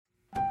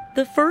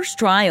The first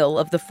trial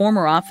of the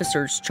former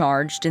officers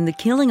charged in the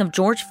killing of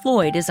George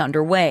Floyd is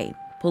underway.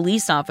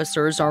 Police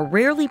officers are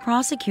rarely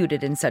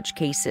prosecuted in such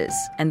cases,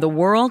 and the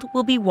world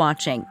will be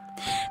watching.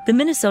 The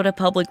Minnesota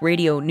Public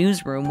Radio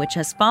newsroom, which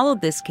has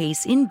followed this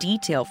case in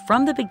detail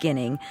from the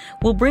beginning,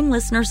 will bring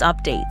listeners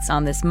updates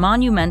on this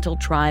monumental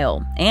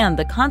trial and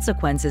the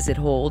consequences it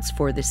holds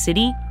for the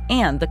city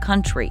and the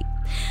country.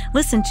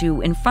 Listen to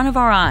In Front of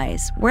Our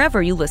Eyes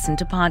wherever you listen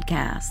to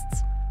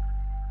podcasts.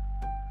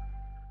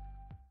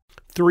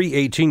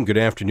 3:18, good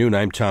afternoon.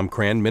 I'm Tom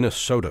Cran,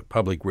 Minnesota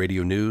Public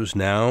Radio News.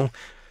 Now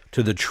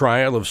to the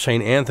trial of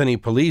St. Anthony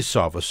police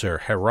officer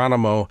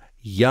Geronimo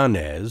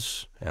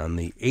Yanez on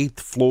the 8th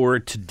floor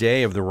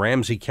today of the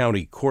Ramsey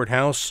County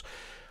Courthouse.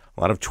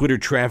 A lot of Twitter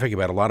traffic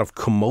about a lot of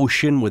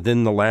commotion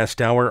within the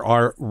last hour.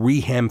 Our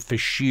Reham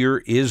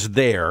Fashir is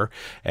there,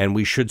 and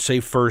we should say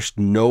first,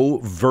 no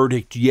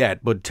verdict yet.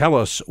 But tell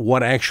us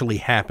what actually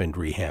happened,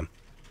 Reham.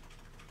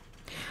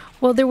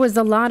 Well, there was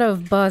a lot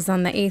of buzz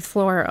on the 8th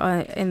floor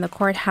in the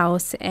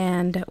courthouse,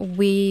 and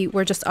we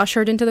were just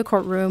ushered into the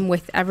courtroom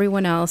with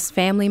everyone else,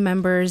 family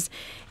members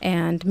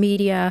and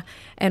media.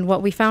 And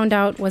what we found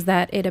out was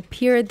that it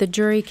appeared the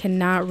jury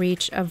cannot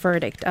reach a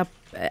verdict. Up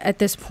at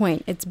this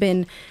point, it's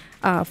been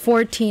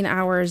 14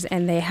 hours,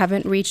 and they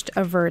haven't reached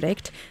a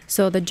verdict.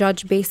 So the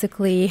judge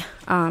basically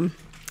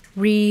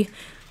urged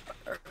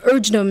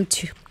them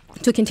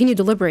to continue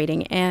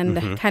deliberating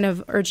and kind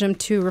of urged them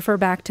to refer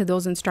back to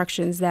those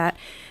instructions that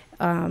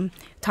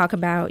talk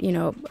about,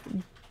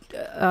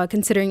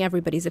 considering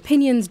everybody's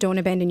opinions, don't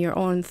abandon your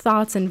own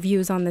thoughts and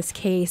views on this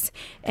case,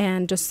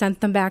 and just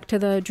sent them back to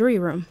the jury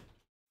room.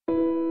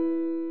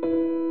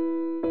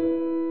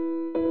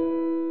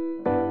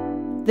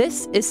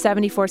 This is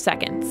 74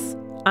 Seconds.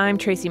 I'm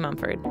Tracy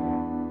Mumford.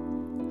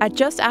 At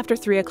just after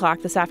 3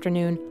 o'clock this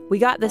afternoon, we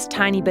got this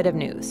tiny bit of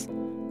news.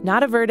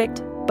 Not a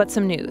verdict, but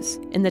some news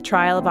in the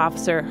trial of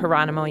Officer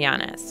Geronimo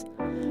Yanez.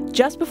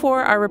 Just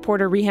before our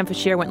reporter Reham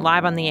Fashir went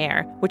live on the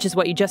air, which is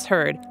what you just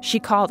heard, she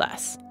called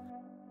us.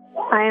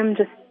 I am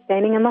just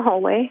standing in the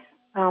hallway.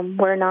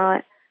 We're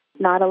not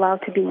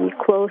allowed to be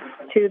close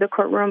to the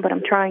courtroom, but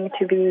I'm trying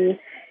to be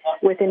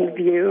within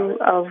view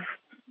of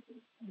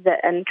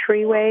the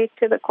entryway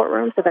to the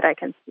courtroom so that I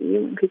can see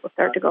when people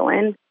start to go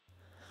in.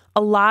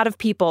 A lot of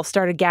people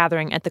started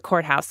gathering at the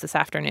courthouse this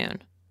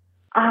afternoon.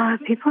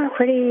 People are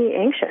pretty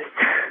anxious.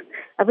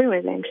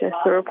 Everyone's anxious.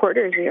 The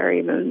reporters are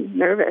even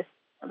nervous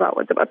about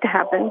what's about to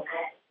happen.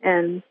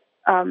 And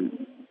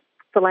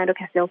Philando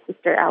Castile's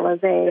sister,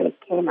 Alize,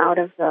 came out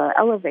of the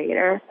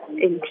elevator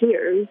in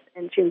tears,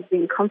 and she was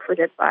being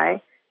comforted by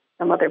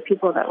some other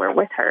people that were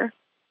with her.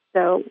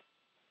 So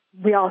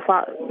we all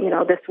thought,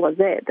 this was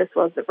it. This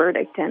was the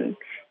verdict. And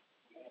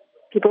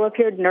people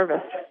appeared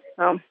nervous.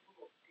 So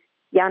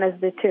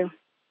Yanez did too.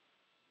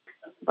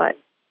 But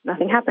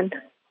nothing happened.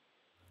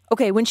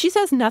 Okay, when she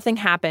says nothing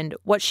happened,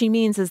 what she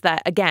means is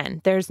that, again,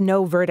 there's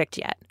no verdict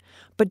yet.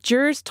 But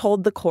jurors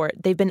told the court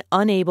they've been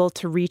unable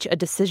to reach a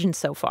decision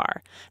so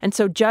far. And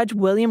so Judge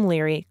William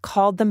Leary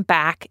called them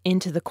back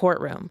into the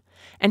courtroom.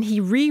 And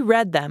he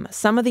reread them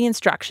some of the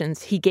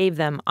instructions he gave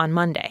them on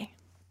Monday.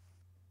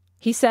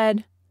 He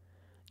said,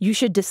 "You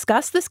should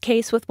discuss this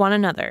case with one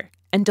another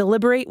and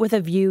deliberate with a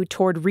view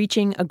toward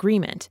reaching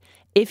agreement,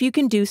 if you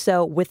can do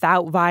so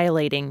without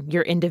violating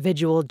your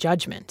individual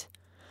judgment.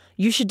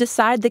 You should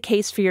decide the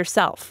case for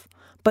yourself,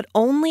 but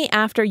only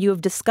after you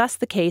have discussed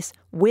the case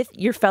with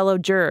your fellow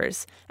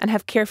jurors and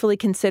have carefully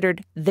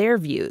considered their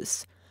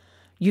views.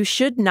 You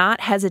should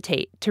not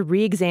hesitate to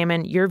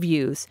re-examine your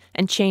views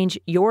and change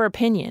your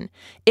opinion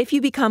if you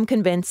become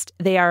convinced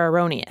they are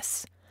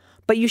erroneous.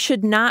 But you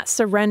should not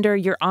surrender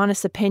your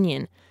honest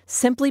opinion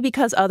simply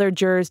because other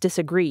jurors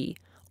disagree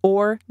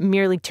or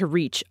merely to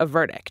reach a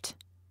verdict."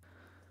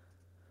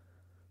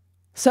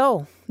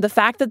 So, the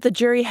fact that the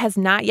jury has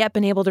not yet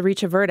been able to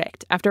reach a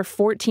verdict after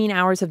 14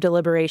 hours of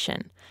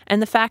deliberation,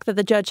 and the fact that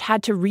the judge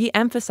had to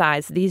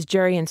re-emphasize these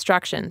jury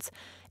instructions,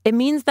 it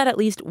means that at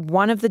least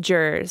one of the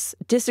jurors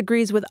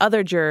disagrees with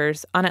other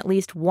jurors on at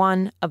least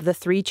one of the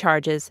 3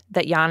 charges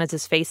that Yanez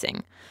is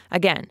facing.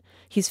 Again,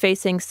 he's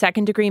facing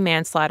second-degree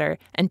manslaughter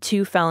and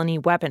 2 felony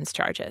weapons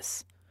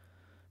charges.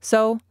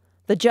 So,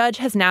 the judge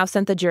has now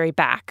sent the jury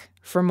back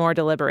for more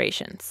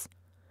deliberations.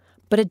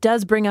 But it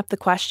does bring up the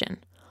question,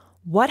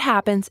 what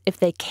happens if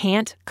they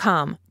can't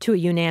come to a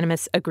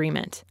unanimous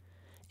agreement?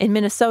 In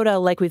Minnesota,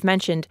 like we've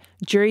mentioned,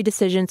 jury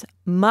decisions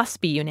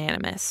must be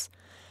unanimous.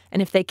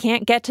 And if they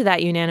can't get to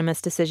that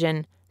unanimous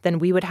decision, then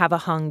we would have a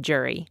hung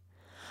jury.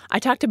 I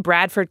talked to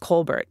Bradford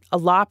Colbert, a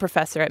law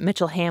professor at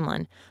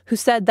Mitchell-Hamlin, who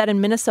said that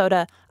in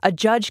Minnesota, a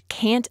judge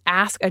can't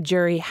ask a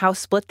jury how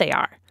split they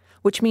are,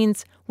 which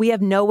means we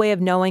have no way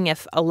of knowing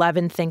if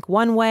 11 think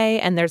one way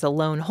and there's a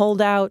lone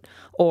holdout,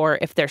 or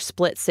if they're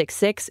split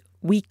 6-6,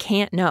 we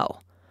can't know.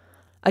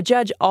 A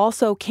judge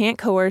also can't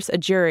coerce a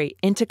jury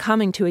into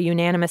coming to a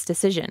unanimous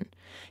decision.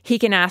 He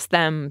can ask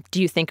them, do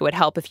you think it would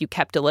help if you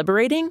kept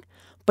deliberating?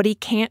 But he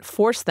can't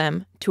force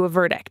them to a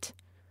verdict.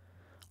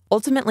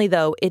 Ultimately,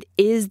 though, it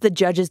is the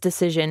judge's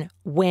decision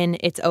when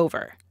it's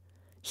over.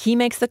 He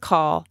makes the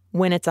call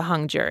when it's a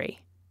hung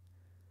jury.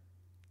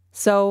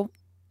 So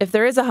if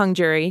there is a hung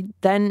jury,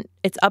 then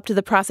it's up to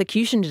the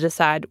prosecution to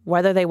decide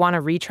whether they want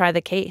to retry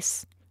the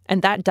case.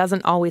 And that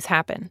doesn't always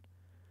happen.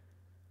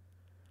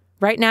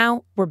 Right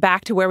now, we're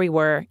back to where we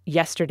were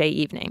yesterday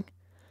evening.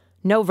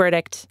 No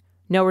verdict,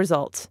 no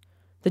result.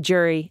 The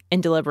jury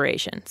in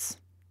deliberations.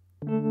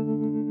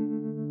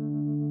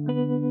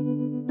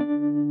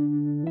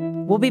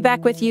 We'll be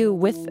back with you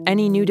with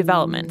any new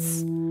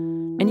developments.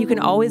 And you can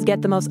always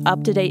get the most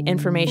up-to-date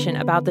information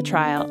about the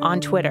trial on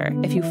Twitter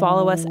if you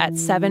follow us at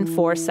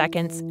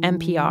 74seconds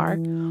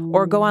NPR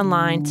or go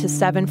online to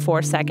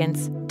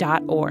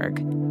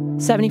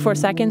 74seconds.org. 74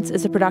 Seconds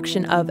is a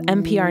production of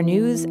NPR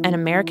News and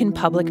American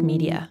Public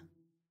Media.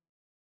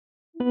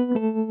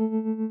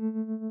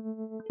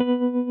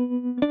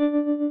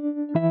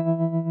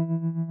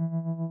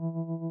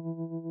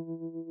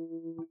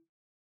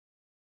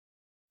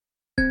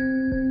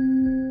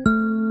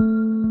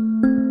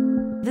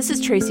 This is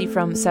Tracy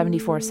from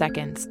 74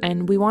 Seconds,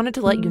 and we wanted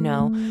to let you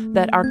know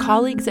that our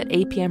colleagues at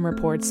APM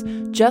Reports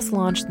just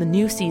launched the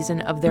new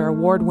season of their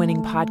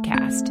award-winning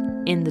podcast,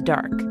 In the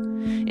Dark.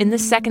 In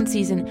this second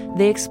season,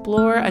 they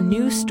explore a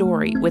new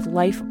story with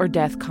life or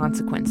death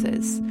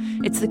consequences.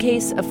 It's the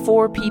case of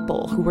 4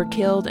 people who were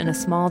killed in a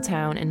small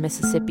town in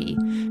Mississippi,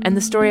 and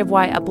the story of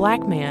why a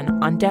black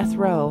man on death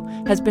row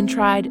has been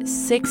tried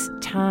 6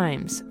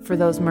 times for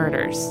those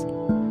murders.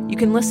 You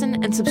can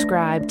listen and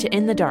subscribe to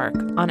In the Dark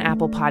on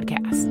Apple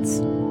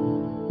Podcasts.